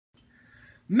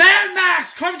Mad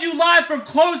Max coming to you live from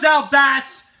Closeout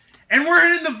Bats, and we're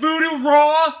hitting the Voodoo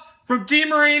Raw from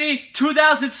Demarini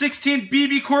 2016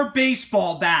 BBCOR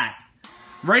baseball bat.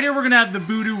 Right here we're going to have the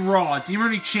Voodoo Raw.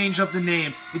 Demarini changed up the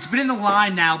name. It's been in the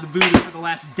line now, the Voodoo, for the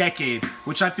last decade,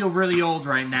 which I feel really old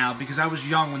right now because I was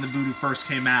young when the Voodoo first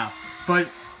came out. But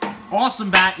awesome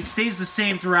bat. It stays the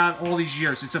same throughout all these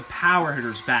years. It's a power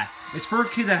hitter's bat. It's for a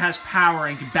kid that has power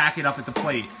and can back it up at the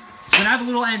plate. It's going to have a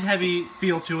little end-heavy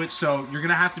feel to it, so you're going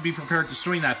to have to be prepared to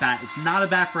swing that bat. It's not a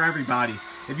bat for everybody.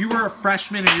 If you were a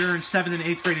freshman and you're in 7th and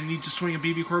 8th grade and need to swing a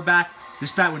BBCOR bat,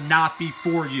 this bat would not be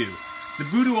for you. The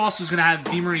Voodoo also is going to have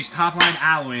Demarini's top-line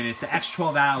alloy in it, the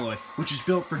X12 alloy, which is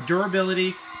built for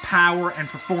durability, power, and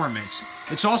performance.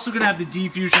 It's also going to have the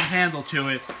diffusion handle to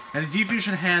it, and the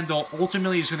diffusion handle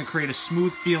ultimately is going to create a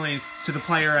smooth feeling to the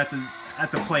player at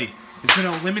the plate. It's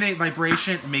going to eliminate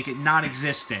vibration and make it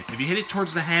non-existent. If you hit it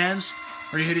towards the hands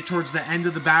or you hit it towards the end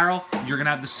of the barrel, you're going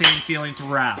to have the same feeling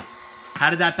throughout.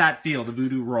 How did that bat feel, the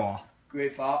Voodoo Raw?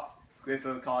 Great pop. Great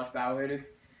for a college barrel hitter.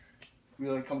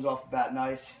 Really comes off the bat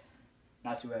nice.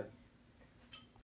 Not too heavy.